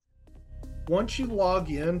Once you log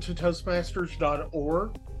in to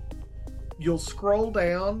Toastmasters.org, you'll scroll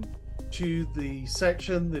down to the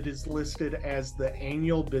section that is listed as the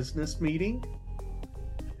annual business meeting,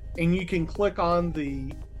 and you can click on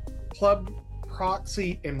the club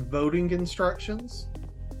proxy and voting instructions.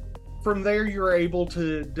 From there, you're able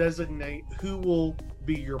to designate who will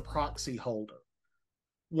be your proxy holder.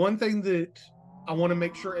 One thing that I want to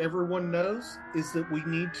make sure everyone knows is that we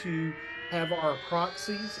need to have our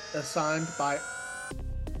proxies assigned by.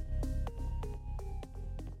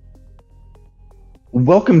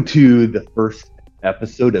 Welcome to the first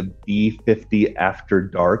episode of B50 After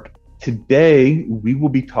Dark. Today, we will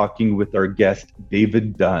be talking with our guest,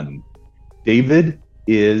 David Dunn. David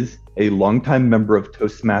is a longtime member of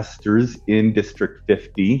Toastmasters in District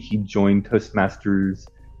 50. He joined Toastmasters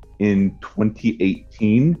in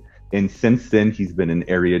 2018, and since then, he's been an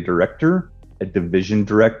area director, a division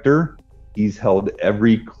director. He's held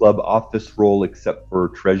every club office role except for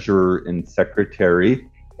treasurer and secretary,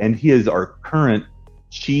 and he is our current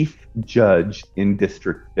Chief Judge in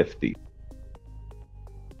District 50.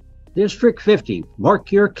 District 50,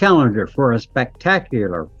 mark your calendar for a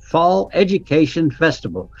spectacular fall education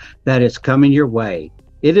festival that is coming your way.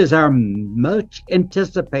 It is our much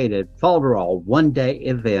anticipated Falderall one-day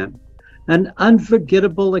event, an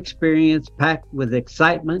unforgettable experience packed with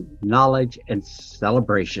excitement, knowledge, and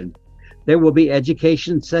celebration. There will be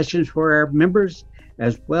education sessions for our members,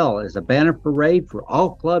 as well as a banner parade for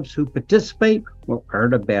all clubs who participate will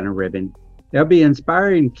earn a banner ribbon. There'll be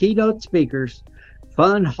inspiring keynote speakers,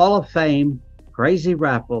 fun Hall of Fame, crazy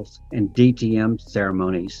raffles, and DTM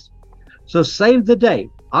ceremonies. So save the date,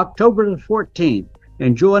 October the 14th,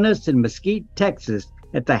 and join us in Mesquite, Texas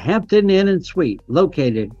at the Hampton Inn and Suite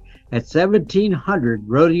located at 1700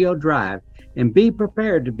 Rodeo Drive, and be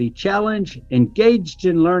prepared to be challenged, engaged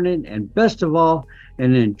in learning, and best of all,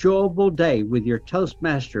 an enjoyable day with your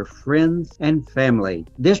Toastmaster friends and family.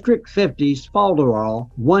 District 50's Falderall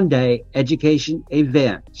one-day education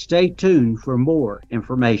event. Stay tuned for more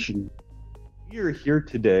information. We are here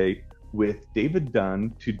today with David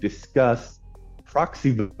Dunn to discuss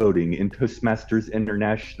proxy voting in Toastmasters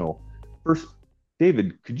International. First,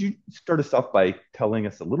 David, could you start us off by telling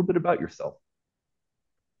us a little bit about yourself?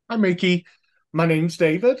 Hi, Mickey. My name's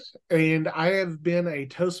David, and I have been a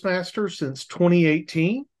Toastmaster since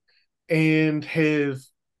 2018 and have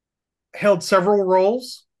held several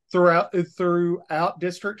roles throughout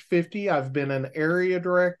District 50. I've been an area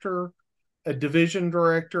director, a division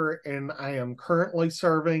director, and I am currently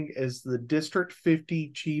serving as the District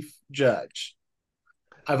 50 Chief Judge.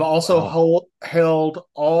 I've also held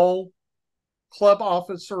all club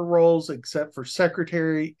officer roles except for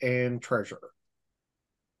secretary and treasurer.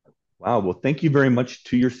 Wow. Well, thank you very much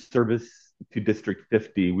to your service to District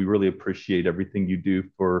 50. We really appreciate everything you do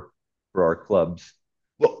for our clubs.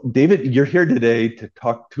 Well, David, you're here today to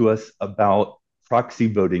talk to us about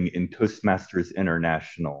proxy voting in Toastmasters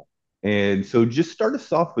International. And so just start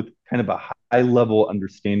us off with kind of a high level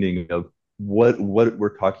understanding of what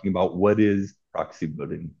we're talking about. What is proxy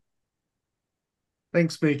voting?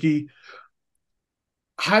 Thanks, Mickey.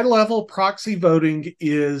 High level proxy voting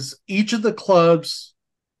is each of the clubs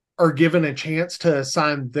are given a chance to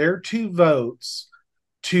assign their two votes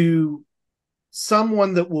to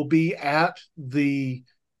someone that will be at the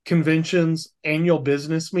convention's annual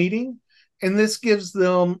business meeting. And this gives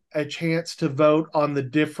them a chance to vote on the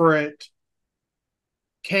different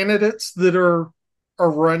candidates that are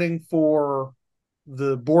running for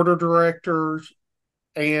the board of directors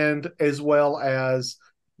and as well as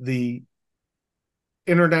the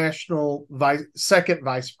international second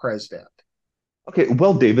vice president. Okay,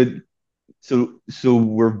 well, David, so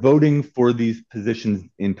we're voting for these positions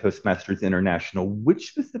in Toastmasters International. Which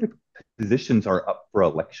specific positions are up for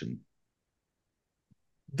election?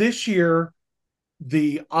 This year,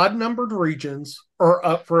 the odd numbered regions are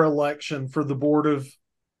up for election for the board of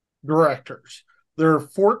directors. There are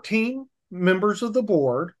 14 members of the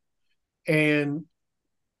board, and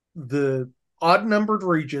the odd numbered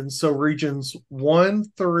regions, so regions 1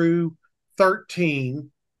 through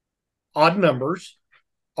 13, odd numbers,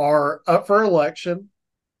 are up for election.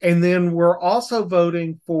 And then we're also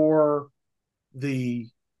voting for the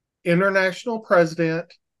international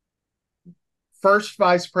president, first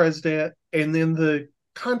vice president, and then the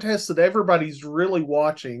contest that everybody's really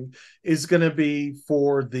watching is going to be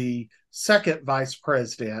for the second vice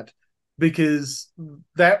president, because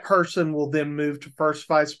that person will then move to first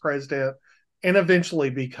vice president and eventually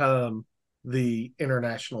become the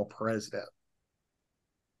international president.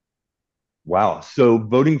 Wow. So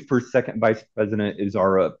voting for second vice president is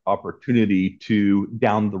our opportunity to,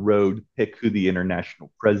 down the road, pick who the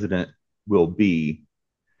international president will be.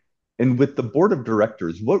 And with the board of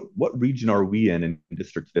directors, what region are we in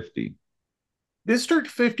District 50? District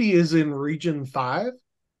 50 is in Region 5.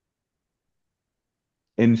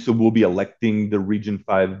 And so we'll be electing the Region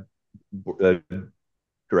 5 uh,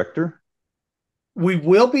 director? We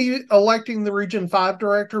will be electing the Region 5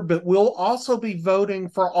 director, but we'll also be voting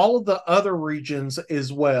for all of the other regions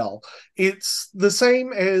as well. It's the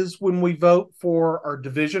same as when we vote for our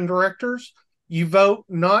division directors. You vote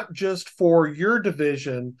not just for your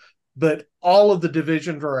division, but all of the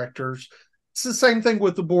division directors. It's the same thing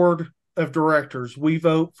with the board of directors. We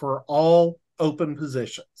vote for all open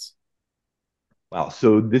positions. Wow.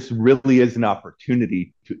 So this really is an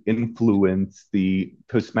opportunity to influence the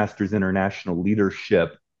Toastmasters International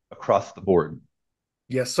leadership across the board.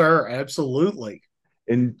 Yes, sir. Absolutely.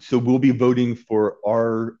 And so we'll be voting for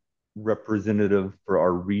our representative for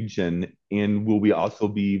our region. And will we also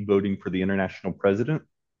be voting for the international president?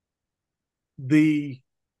 The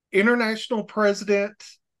international president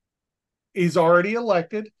is already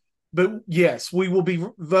elected, but yes, we will be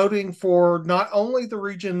voting for not only the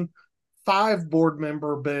Region 5 board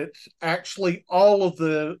member, but actually all of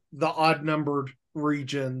the odd numbered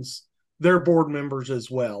regions, their board members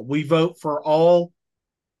as well. We vote for all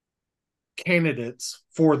candidates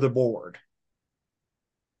for the board.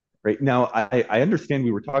 Right now, I understand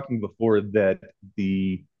we were talking before that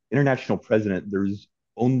the international president, there's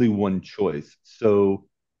only one choice. So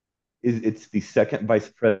it's the second vice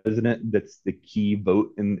president that's the key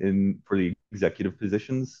vote in for the executive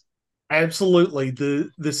positions. Absolutely.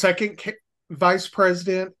 The second vice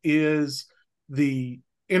president is the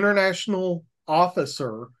international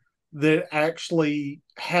officer that actually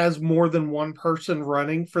has more than one person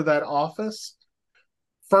running for that office.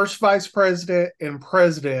 First vice president and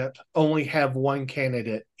president only have one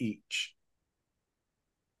candidate each.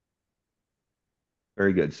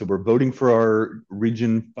 Very good. So we're voting for our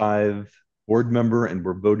Region 5 board member, and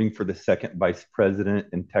we're voting for the second vice president,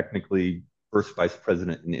 and technically first vice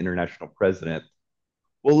president and international president.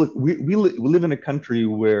 Well, look, we live in a country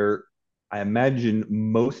where I imagine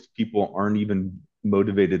most people aren't even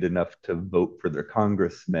motivated enough to vote for their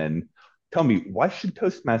congressmen. Tell me, why should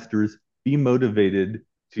Toastmasters be motivated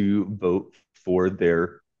to vote for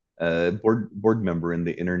their board member in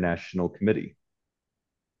the international committee?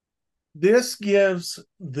 This gives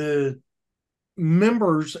the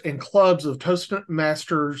members and clubs of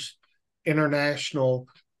Toastmasters International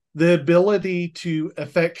the ability to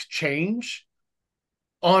affect change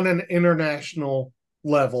on an international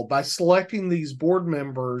level by selecting these board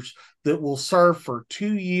members that will serve for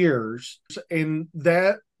 2 years, and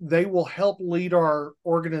that they will help lead our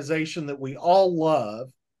organization that we all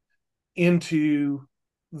love into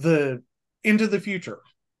the future.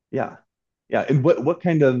 Yeah, yeah. And what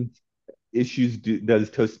kind of issues does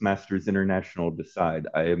Toastmasters International decide?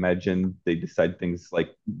 I imagine they decide things like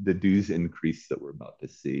the dues increase that we're about to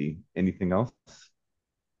see. Anything else?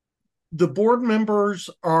 The board members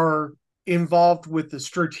are involved with the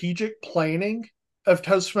strategic planning of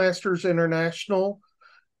Toastmasters International,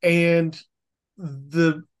 and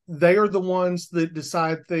they are the ones that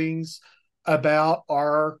decide things about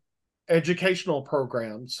our educational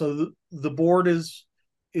program. So the board is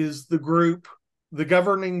the group, the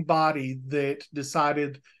governing body that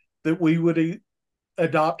decided that we would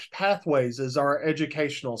adopt pathways as our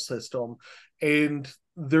educational system, and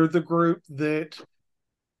they're the group that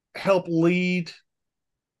help lead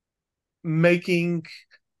making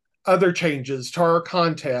other changes to our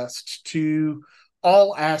contest, to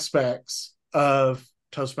all aspects of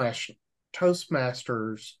Toastmasters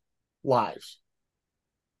lives.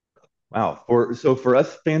 Wow. For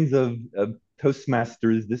us fans of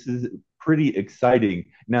Toastmasters, this is pretty exciting.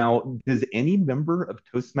 Now, does any member of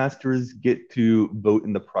Toastmasters get to vote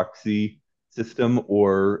in the proxy system,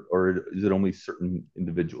 or is it only certain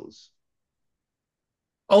individuals?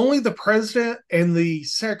 Only the president and the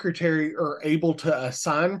secretary are able to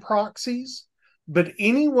assign proxies, but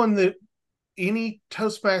any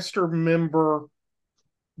Toastmaster member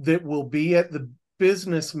that will be at the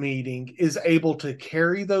business meeting is able to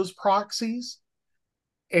carry those proxies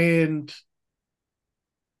and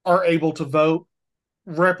are able to vote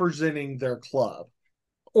representing their club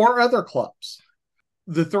or other clubs.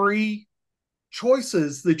 The three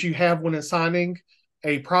choices that you have when assigning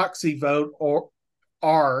a proxy vote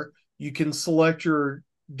are you can select your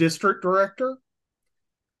district director,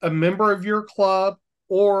 a member of your club,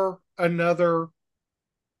 or another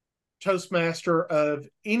Toastmaster of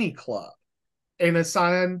any club, and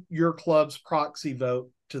assign your club's proxy vote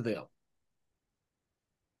to them.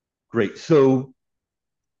 Great. So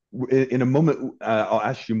in a moment, I'll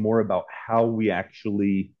ask you more about how we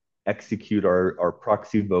actually execute our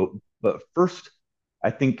proxy vote. But first,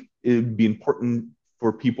 I think it would be important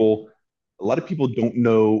for people. A lot of people don't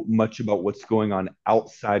know much about what's going on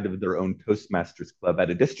outside of their own Toastmasters club at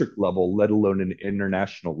a district level, let alone an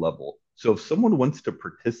international level. So if someone wants to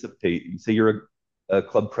participate, say you're a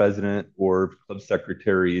club president or club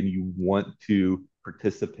secretary and you want to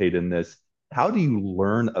participate in this, how do you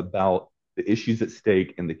learn about the issues at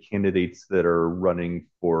stake and the candidates that are running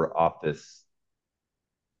for office?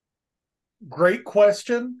 Great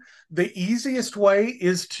question. The easiest way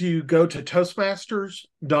is to go to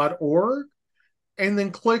Toastmasters.org and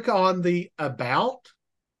then click on the About,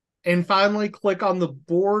 and finally click on the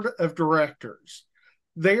Board of Directors.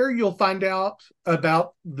 There you'll find out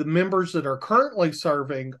about the members that are currently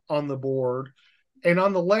serving on the board. And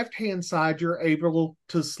on the left hand side, you're able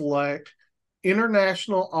to select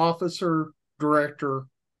International Officer Director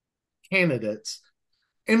candidates.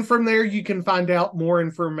 And from there, you can find out more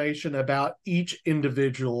information about each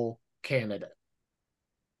individual candidate.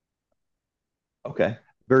 Okay,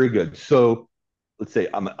 very good. So let's say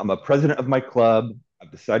I'm a president of my club.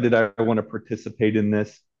 I've decided I want to participate in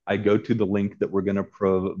this. I go to the link that we're going to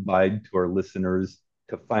provide to our listeners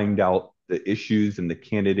to find out the issues and the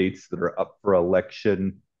candidates that are up for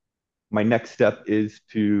election. My next step is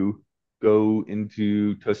to go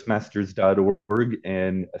into toastmasters.org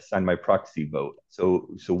and assign my proxy vote. So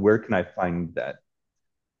where can I find that?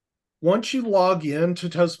 Once you log in to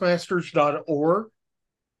Toastmasters.org,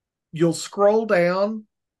 you'll scroll down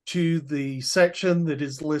to the section that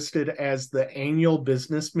is listed as the annual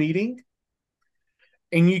business meeting,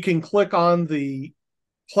 and you can click on the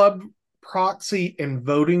club proxy and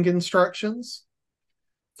voting instructions.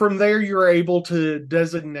 From there, you're able to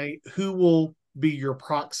designate who will be your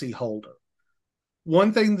proxy holder.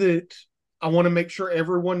 One thing that I want to make sure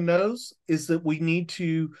everyone knows is that we need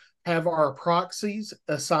to have our proxies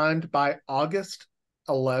assigned by August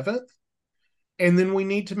 11th. And then we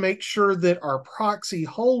need to make sure that our proxy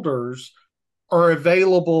holders are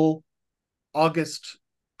available August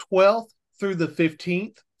 12th through the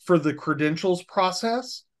 15th for the credentials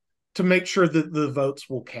process to make sure that the votes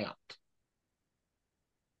will count.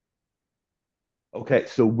 Okay,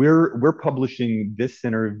 so we're publishing this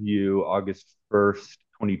interview August 1st,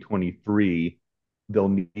 2023. They'll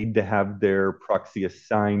need to have their proxy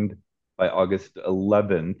assigned by August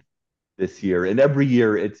 11th this year. And every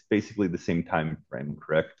year it's basically the same time frame,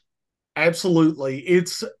 correct? Absolutely.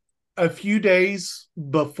 It's a few days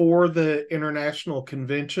before the international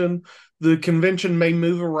convention. The convention may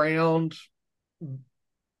move around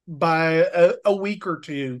by a week or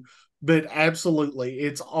two, but absolutely,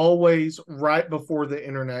 it's always right before the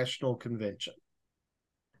international convention.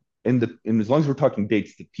 And as long as we're talking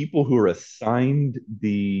dates, the people who are assigned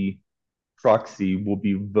the proxy will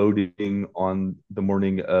be voting on the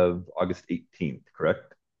morning of August 18th,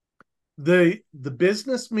 correct? The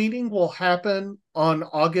business meeting will happen on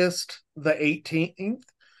August the 18th,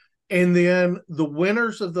 and then the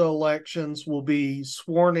winners of the elections will be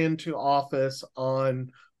sworn into office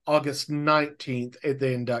on August 19th at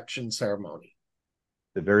the induction ceremony.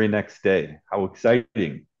 The very next day. How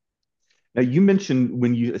exciting. Now, you mentioned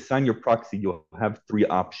when you assign your proxy, you'll have three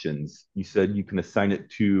options. You said you can assign it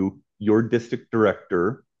to your district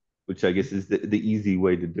director, which I guess is the easy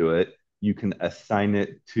way to do it. You can assign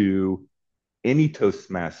it to any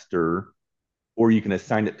Toastmaster, or you can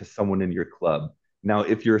assign it to someone in your club. Now,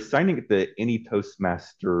 if you're assigning it to any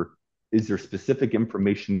Toastmaster, is there specific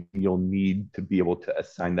information you'll need to be able to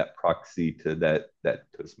assign that proxy to that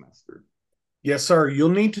Toastmaster? Yes, sir. You'll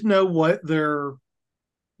need to know what their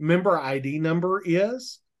member ID number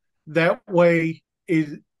is. That way,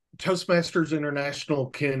 Toastmasters International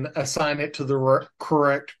can assign it to the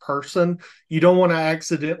correct person. You don't want to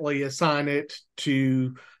accidentally assign it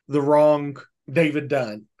to the wrong David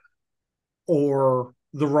Dunn or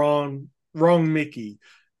the wrong Mickey.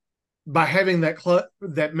 By having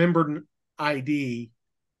that member ID,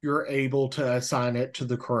 you're able to assign it to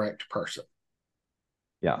the correct person.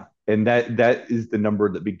 Yeah. And that is the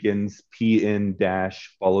number that begins PN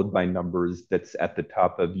dash followed by numbers that's at the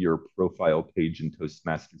top of your profile page in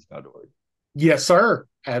toastmasters.org. Yes, sir.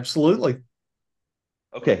 Absolutely.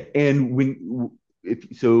 Okay. And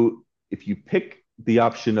if you pick the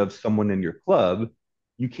option of someone in your club,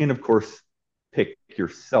 you can of course pick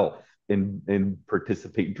yourself and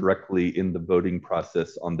participate directly in the voting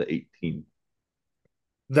process on the 18th.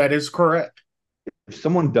 That is correct. If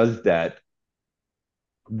someone does that,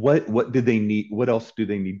 what do they need? What else do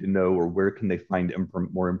they need to know, or where can they find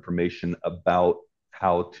more information about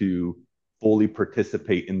how to fully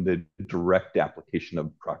participate in the direct application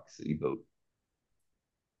of proxy vote?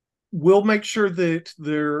 we'll make sure that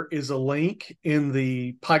there is a link in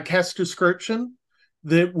the podcast description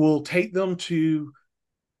that will take them to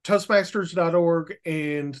Toastmasters.org,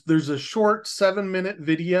 and there's a short 7-minute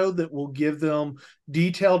video that will give them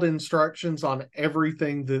detailed instructions on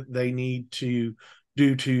everything that they need to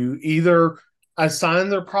do to either assign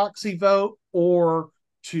their proxy vote or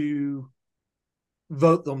to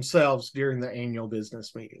vote themselves during the annual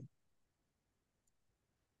business meeting.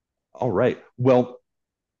 All right. Well,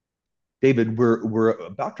 David, we're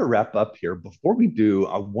about to wrap up here. Before we do,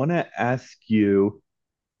 I want to ask you,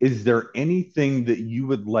 is there anything that you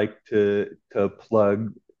would like to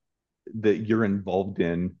plug that you're involved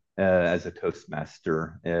in as a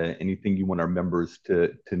Toastmaster? Anything you want our members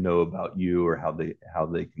to know about you, or how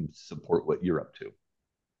they can support what you're up to?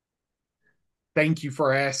 Thank you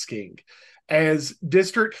for asking. As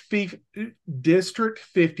District 50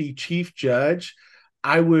 Chief Judge,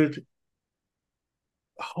 I would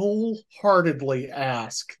wholeheartedly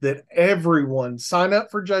ask that everyone sign up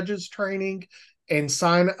for judges training and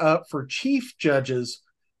sign up for chief judges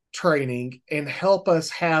training, and help us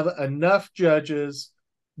have enough judges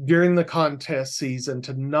during the contest season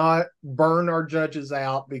to not burn our judges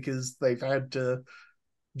out because they've had to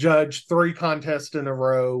judge 3 contests in a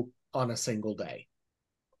row on a single day.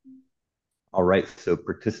 All right, so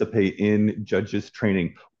participate in judges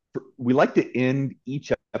training. We like to end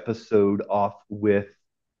each episode off with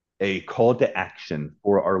a call to action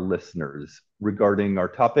for our listeners regarding our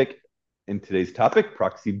topic. In today's topic,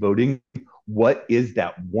 proxy voting. What is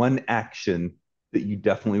that one action that you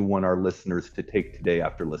definitely want our listeners to take today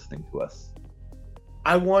after listening to us?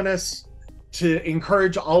 I want us to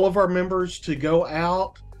encourage all of our members to go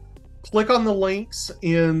out, click on the links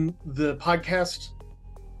in the podcast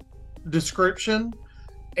description,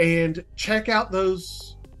 and check out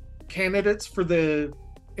those candidates for the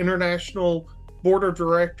International Board of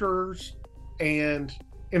Directors and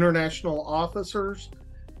International Officers,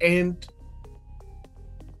 and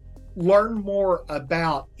learn more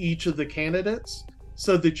about each of the candidates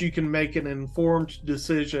so that you can make an informed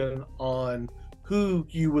decision on who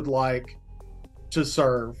you would like to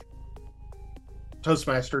serve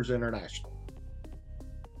Toastmasters International.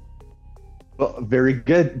 Well, very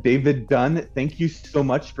good. David Dunn, thank you so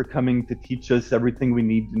much for coming to teach us everything we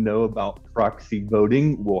need to know about proxy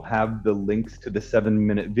voting. We'll have the links to the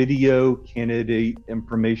 7-minute video, candidate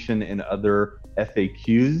information, and other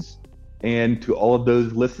FAQs. And to all of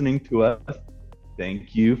those listening to us,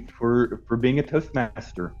 thank you for being a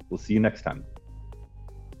Toastmaster. We'll see you next time.